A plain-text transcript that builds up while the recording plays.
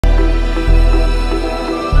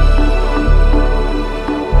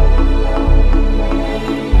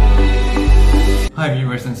Hi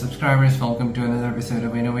viewers and subscribers, welcome to another episode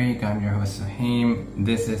of In a Week. I'm your host Suhaim.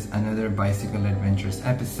 This is another Bicycle Adventures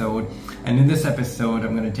episode, and in this episode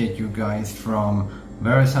I'm going to take you guys from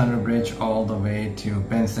Verrazzano Bridge all the way to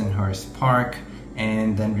Bensonhurst Park,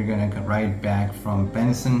 and then we're going to ride back from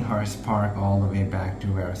Bensonhurst Park all the way back to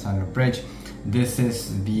Verrazzano Bridge. This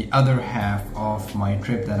is the other half of my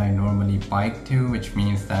trip that I normally bike to, which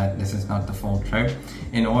means that this is not the full trip.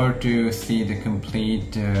 In order to see the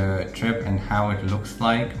complete trip and how it looks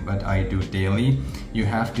like, but I do daily, you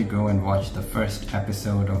have to go and watch the first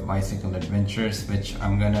episode of Bicycle Adventures, which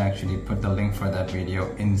I'm gonna actually put the link for that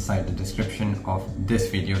video inside the description of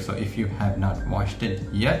this video. So if you have not watched it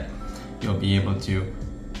yet, you'll be able to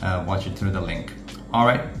watch it through the link. All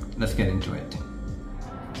right, let's get into it.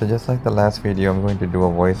 So just like the last video, I'm going to do a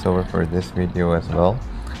voiceover for this video as well,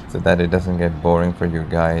 so that it doesn't get boring for you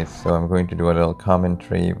guys. So I'm going to do a little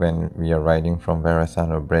commentary when we are riding from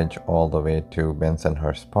Verrazzano Bridge all the way to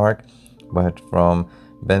Bensonhurst Park, but from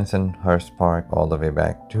Bensonhurst Park all the way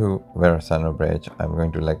back to Verrazzano Bridge, I'm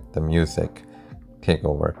going to let the music take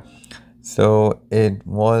over. So it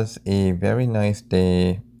was a very nice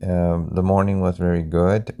day. The morning was very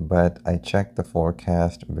good, but I checked the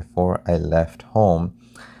forecast before I left home,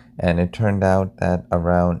 and it turned out that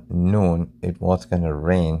around noon it was going to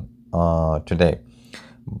rain today.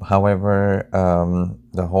 However,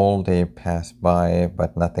 the whole day passed by,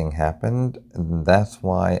 but nothing happened. That's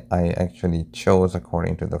why I actually chose,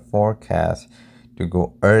 according to the forecast, to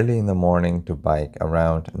go early in the morning to bike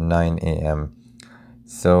around 9 a.m.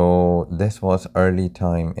 So this was early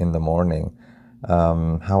time in the morning.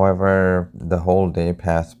 However, the whole day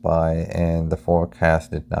passed by and the forecast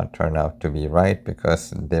did not turn out to be right because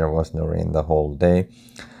there was no rain the whole day.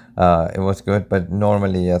 It was good, but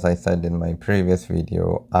normally, as I said in my previous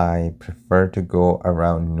video, I prefer to go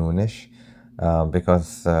around noonish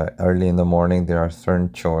because early in the morning there are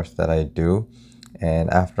certain chores that I do, and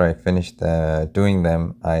after I finish doing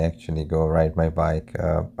them, I actually go ride my bike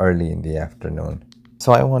early in the afternoon.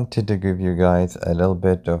 So I wanted to give you guys a little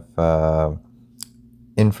bit of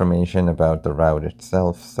information about the route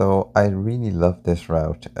itself. So I really love this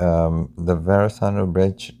route. The Verrazzano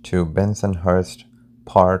Bridge to Bensonhurst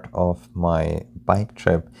part of my bike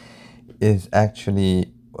trip is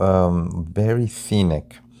actually very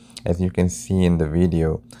scenic, as you can see in the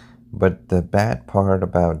video. But the bad part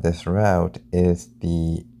about this route is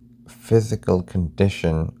the physical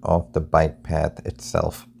condition of the bike path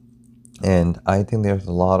itself. And I think there's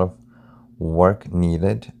a lot of work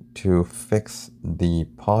needed to fix the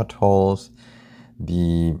potholes,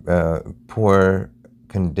 the poor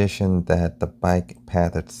condition that the bike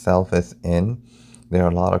path itself is in. There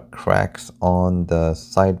are a lot of cracks on the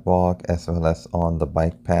sidewalk as well as on the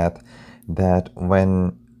bike path, that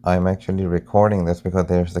when I'm actually recording this, because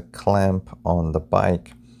there's a clamp on the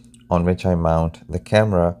bike on which I mount the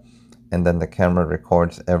camera, and then the camera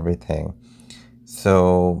records everything.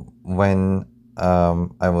 So when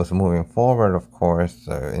I was moving forward, of course,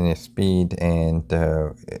 in a speed, and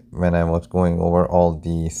when I was going over all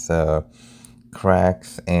these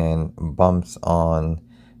cracks and bumps and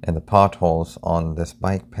the potholes on this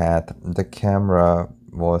bike path, the camera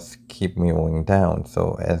was keep moving down.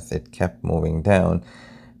 So as it kept moving down,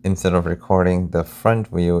 instead of recording the front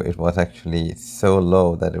view, it was actually so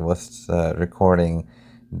low that it was recording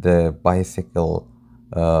the bicycle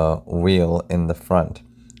wheel in the front.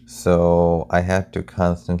 So I had to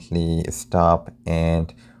constantly stop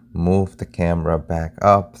and move the camera back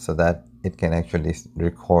up so that it can actually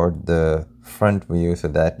record the front view, so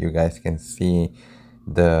that you guys can see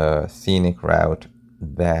the scenic route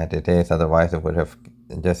that it is. Otherwise it would have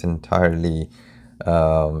just entirely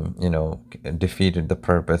defeated the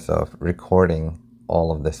purpose of recording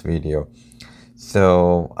all of this video.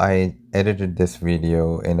 So I edited this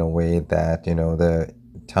video in a way that, the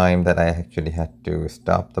time that I actually had to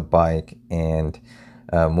stop the bike and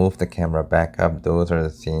move the camera back up, those are the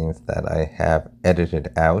scenes that I have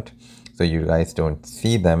edited out, so you guys don't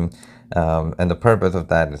see them. And the purpose of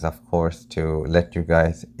that is, of course, to let you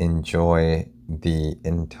guys enjoy the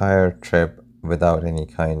entire trip without any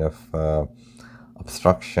kind of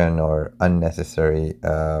obstruction or unnecessary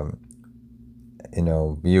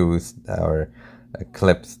views or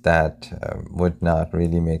clips that would not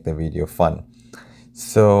really make the video fun.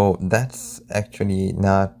 So that's actually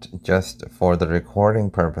not just for the recording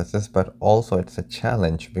purposes, but also it's a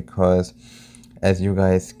challenge, because as you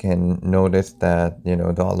guys can notice that,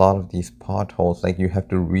 a lot of these potholes, like, you have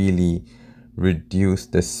to really reduce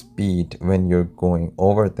the speed when you're going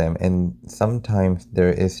over them, and sometimes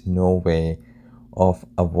there is no way of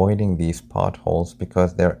avoiding these potholes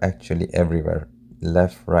because they're actually everywhere,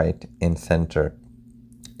 left, right, and center.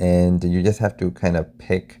 and you just have to kind of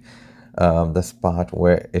pick the spot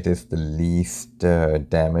where it is the least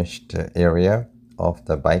damaged area of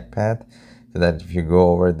the bike path, so that if you go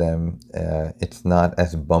over them, it's not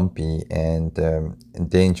as bumpy and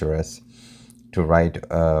dangerous to ride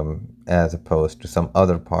as opposed to some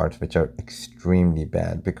other parts which are extremely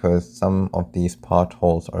bad, because some of these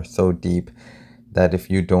potholes are so deep that if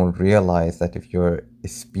you don't realize that if you're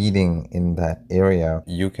speeding in that area,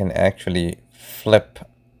 you can actually flip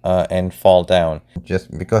and fall down.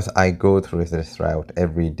 Just because I go through this route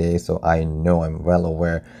every day, so I know, I'm well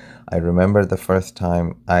aware. I remember the first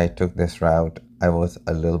time I took this route, I was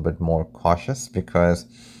a little bit more cautious, because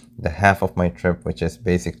the half of my trip, which is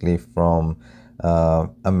basically from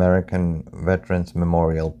American Veterans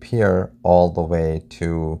Memorial Pier all the way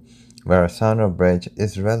to Verrazzano Bridge,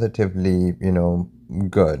 is relatively,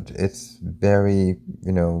 good. It's very,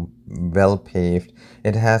 well paved.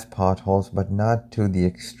 It has potholes, but not to the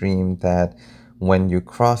extreme that when you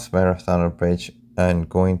cross Verrazzano Bridge and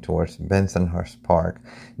going towards Bensonhurst Park,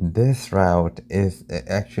 this route is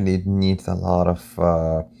actually needs a lot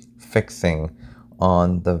of fixing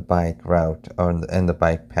on the bike route and the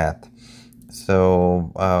bike path.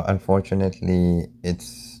 So unfortunately,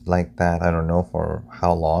 it's like that. I don't know for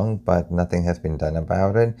how long, but nothing has been done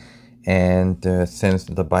about it. And since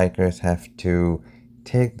the bikers have to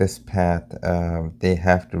take this path, they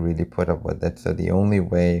have to really put up with it. So the only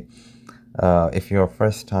way, if you're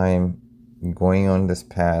first time going on this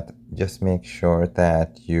path, just make sure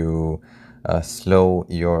that you slow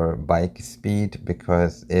your bike speed,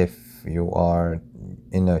 because if you are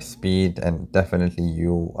in a speed and definitely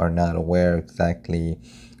you are not aware exactly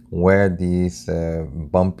where these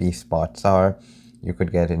bumpy spots are, you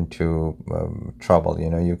could get into trouble.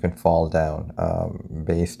 You can fall down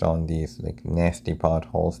based on these like nasty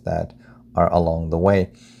potholes that are along the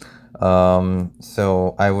way.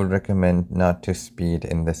 So I would recommend not to speed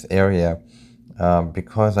in this area.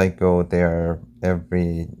 Because I go there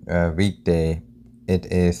every weekday, it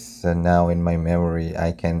is now in my memory.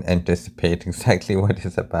 I can anticipate exactly what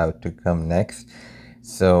is about to come next.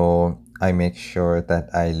 So I make sure that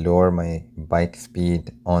I lower my bike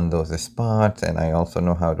speed on those spots, and I also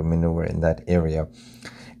know how to maneuver in that area.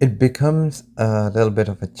 It becomes a little bit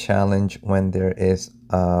of a challenge when there is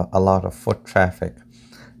a lot of foot traffic.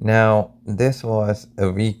 Now, this was a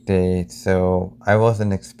weekday, so I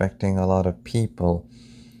wasn't expecting a lot of people.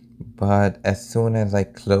 But as soon as I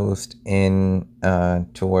closed in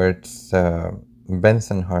towards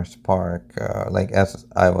Bensonhurst Park, like as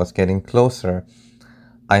I was getting closer,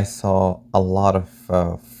 I saw a lot of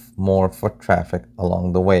more foot traffic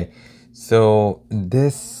along the way. So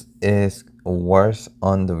this is worse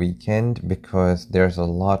on the weekend because there's a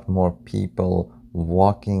lot more people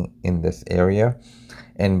walking in this area.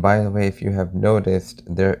 And by the way, if you have noticed,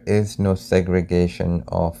 there is no segregation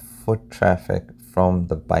of foot traffic from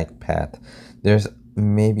the bike path. There's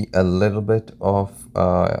maybe a little bit of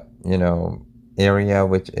area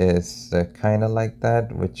which is kind of like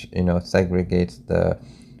that, which segregates the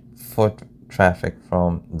foot traffic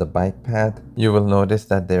from the bike path. You will notice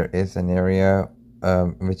that there is an area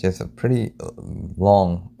which is a pretty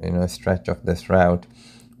long stretch of this route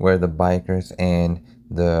where the bikers and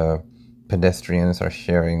the pedestrians are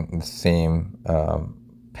sharing the same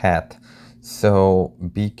path. So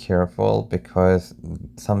be careful, because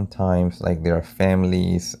sometimes like there are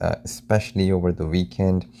families, especially over the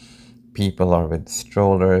weekend, people are with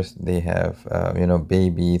strollers, they have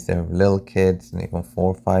babies, they have little kids, 4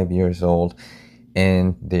 or 5 years old,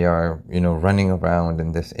 and they are running around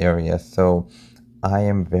in this area. So I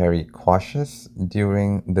am very cautious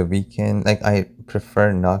during the weekend. Like, I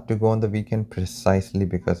prefer not to go on the weekend precisely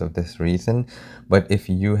because of this reason. But if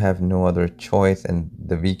you have no other choice and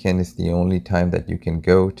the weekend is the only time that you can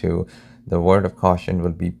go to, the word of caution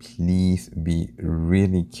will be, please be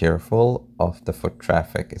really careful of the foot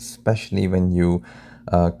traffic, especially when you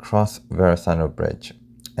cross Verrazzano Bridge.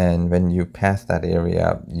 And when you pass that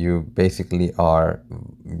area, you basically are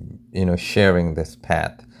sharing this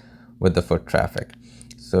path with the foot traffic.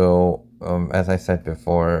 So as I said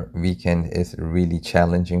before, weekend is really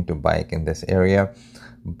challenging to bike in this area.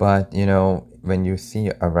 But when you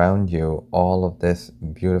see around you all of this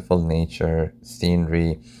beautiful nature,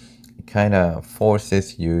 scenery, it kind of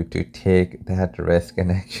forces you to take that risk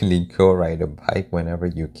and actually go ride a bike whenever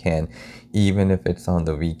you can, even if it's on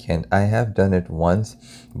the weekend. I have done it once,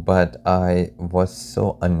 but I was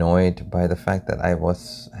so annoyed by the fact that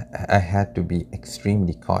I had to be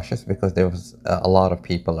extremely cautious because there was a lot of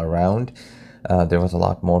people around. There was a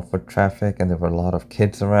lot more foot traffic and there were a lot of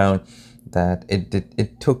kids around, that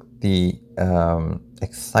it took the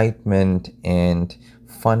excitement and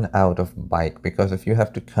fun out of bike, because if you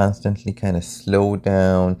have to constantly kind of slow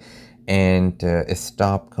down and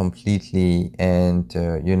stop completely and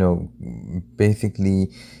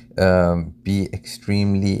basically be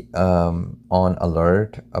extremely on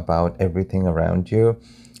alert about everything around you,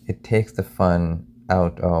 it takes the fun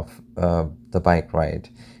out of the bike ride.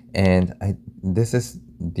 And this is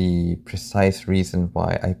the precise reason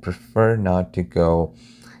why I prefer not to go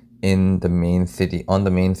in the main city, on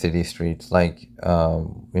the main city streets, like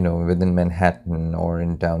within Manhattan or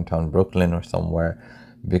in downtown Brooklyn or somewhere,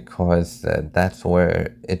 because that's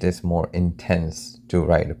where it is more intense to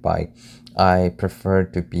ride a bike. I prefer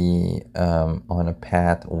to be on a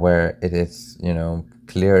path where it is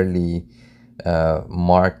clearly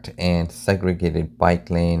marked and segregated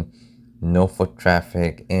bike lane, no foot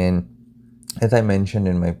traffic. And as I mentioned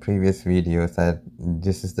in my previous videos, that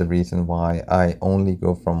this is the reason why I only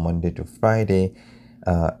go from Monday to Friday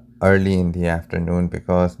early in the afternoon,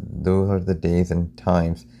 because those are the days and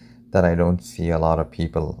times that I don't see a lot of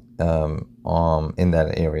people in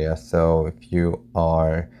that area. So if you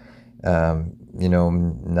are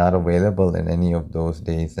not available in any of those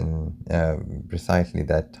days and precisely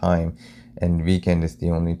that time, and weekend is the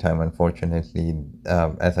only time, unfortunately,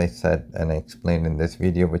 as I said and I explained in this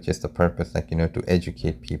video, which is the purpose, like to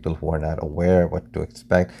educate people who are not aware what to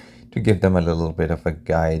expect, to give them a little bit of a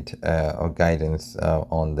guide or guidance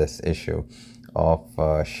on this issue of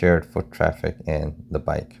shared foot traffic and the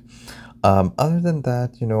bike. Other than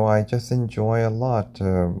that, I just enjoy a lot.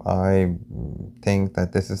 I think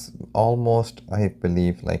that this is almost, I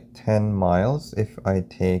believe, like 10 miles if I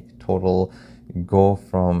take total, go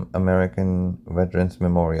from American Veterans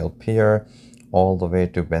Memorial Pier all the way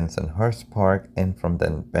to Bensonhurst Park, and from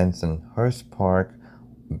then Bensonhurst Park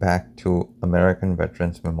back to American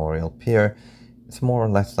Veterans Memorial Pier. It's more or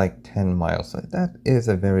less like 10 miles. So that is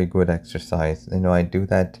a very good exercise. I do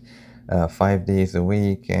that 5 days a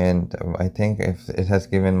week, and I think it has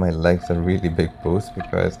given my legs a really big boost,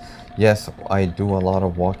 because yes, I do a lot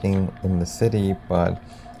of walking in the city, but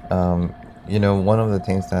one of the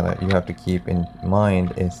things that you have to keep in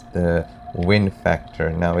mind is the wind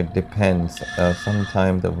factor. Now it depends.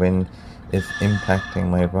 Sometimes the wind is impacting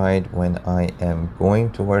my ride when I am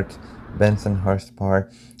going towards Bensonhurst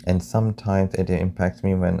Park, and sometimes it impacts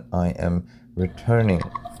me when I am returning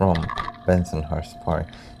from Bensonhurst Park.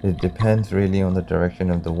 It depends really on the direction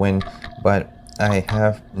of the wind, but I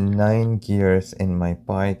have 9 gears in my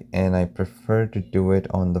bike, and I prefer to do it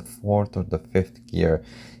on the 4th or the 5th gear.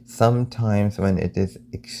 Sometimes when it is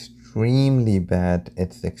extremely bad,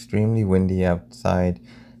 it's extremely windy outside,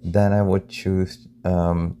 then I would choose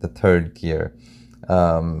the 3rd gear.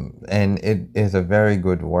 And it is a very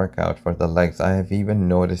good workout for the legs. I have even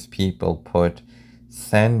noticed people put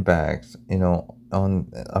sandbags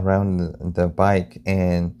on around the bike,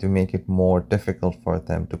 and to make it more difficult for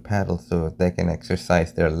them to paddle so they can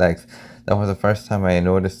exercise their legs. That was the first time I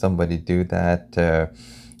noticed somebody do that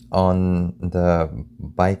on the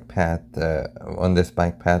bike path, on this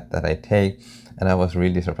bike path that I take, and I was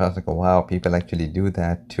really surprised, like, wow, people actually do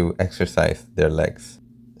that to exercise their legs.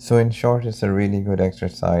 So in short, it's a really good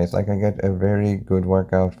exercise. Like, I get a very good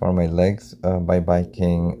workout for my legs by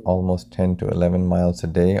biking almost 10 to 11 miles a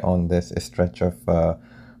day on this stretch of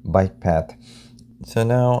bike path. So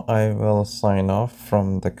now I will sign off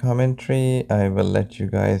from the commentary. I will let you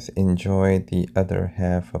guys enjoy the other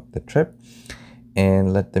half of the trip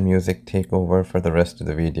and let the music take over for the rest of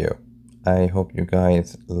the video. I hope you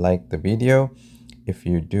guys like the video. If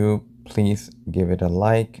you do, please give it a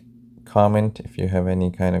like. Comment if you have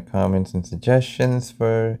any kind of comments and suggestions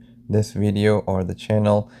for this video or the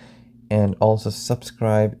channel, and also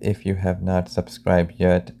subscribe if you have not subscribed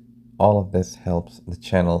yet. All of this helps the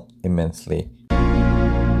channel immensely.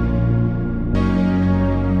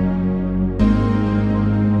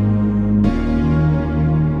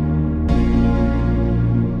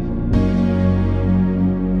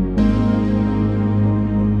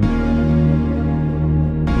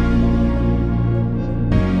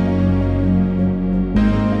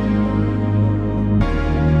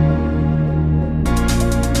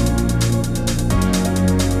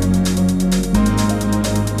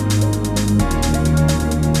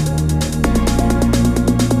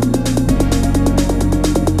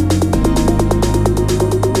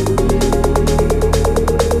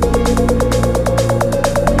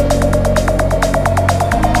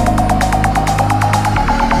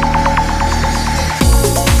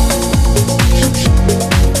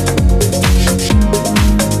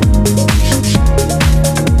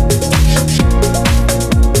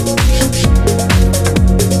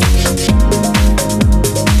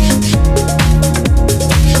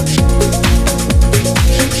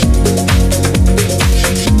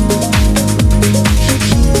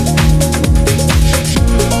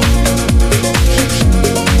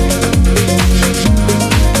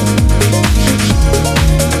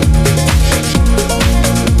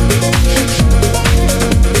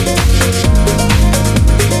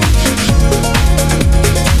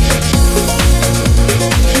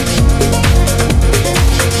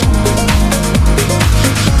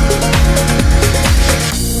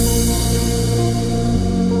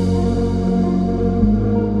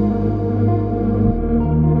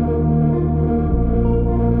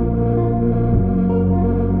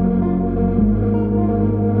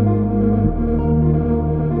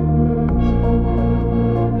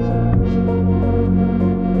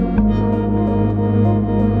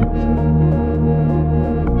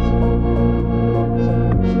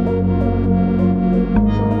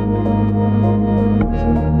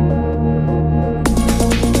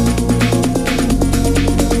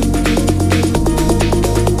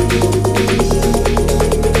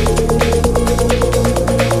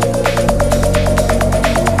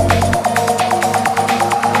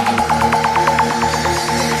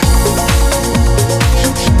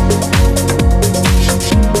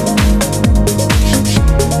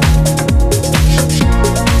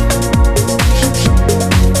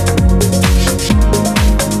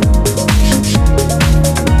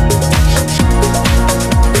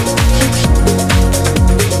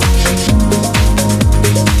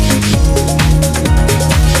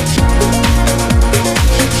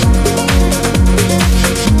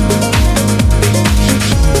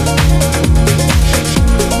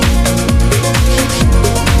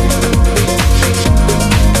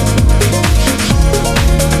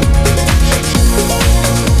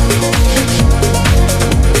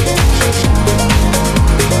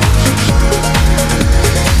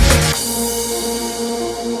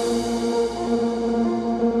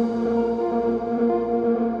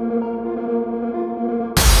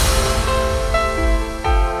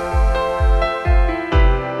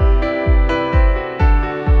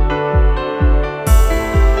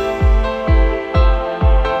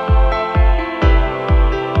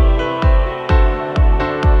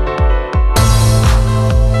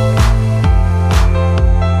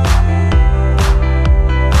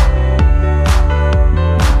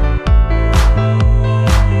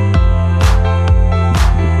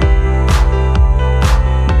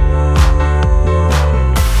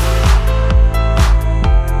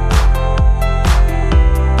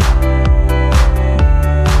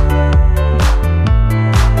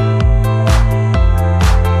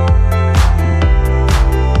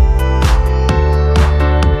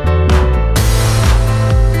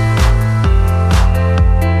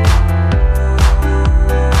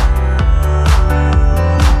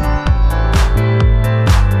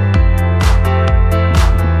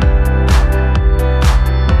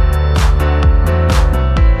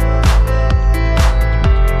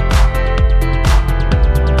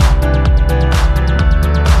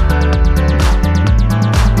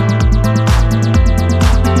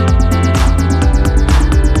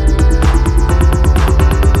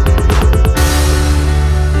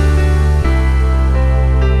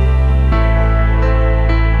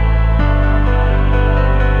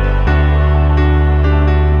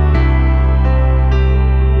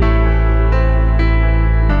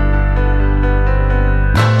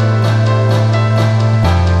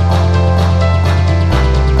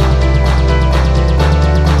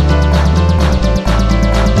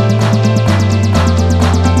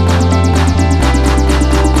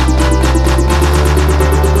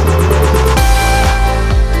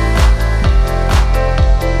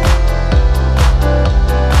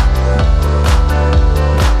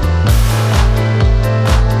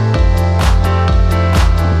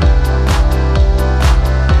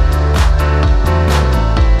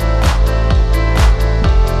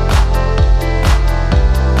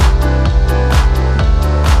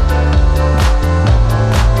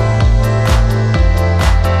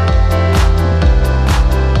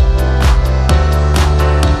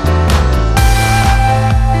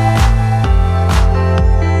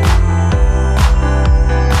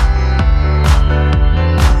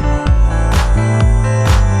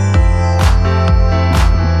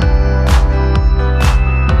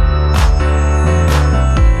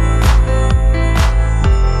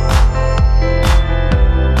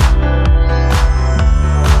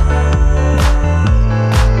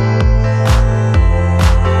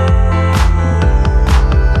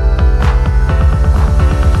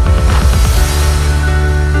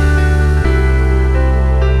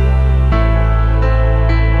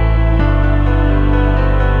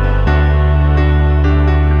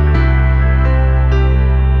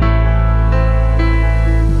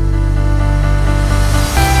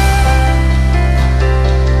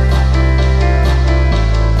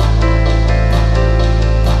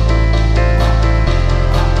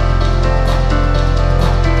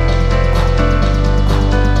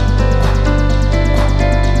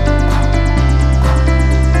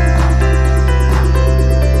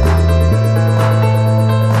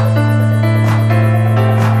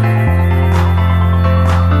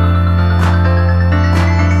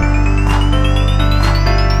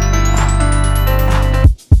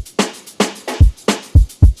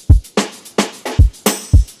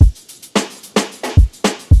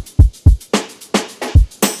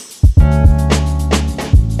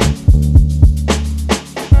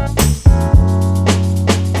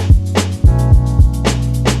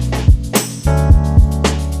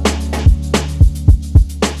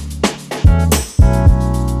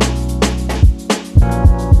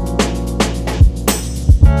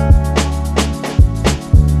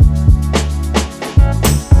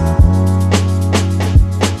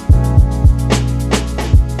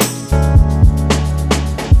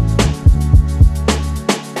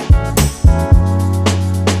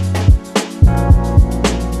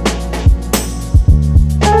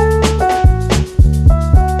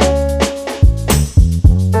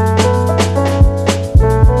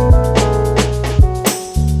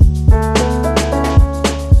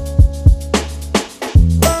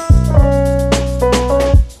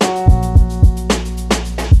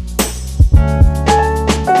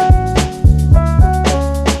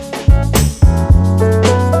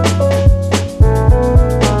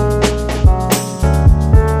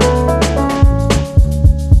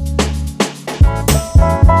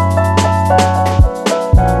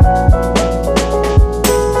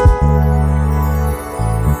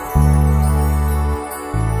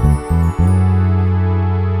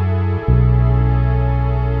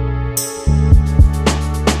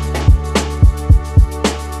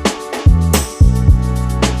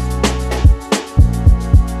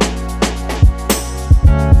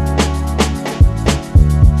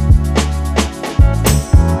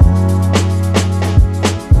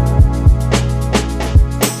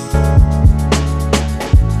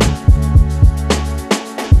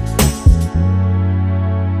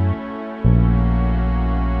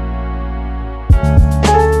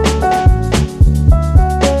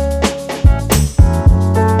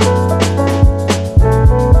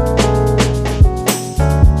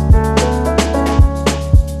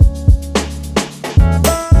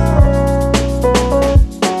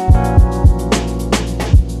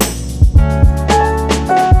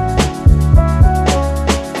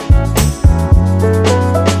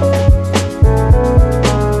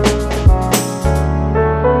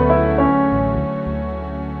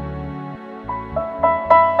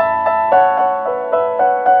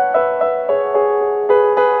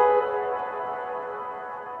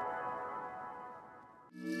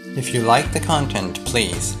 If you like the content,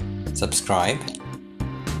 please subscribe,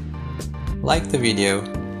 like the video,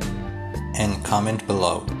 and comment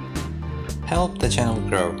below. Help the channel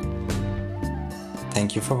grow.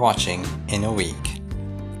 Thank you for watching in a week.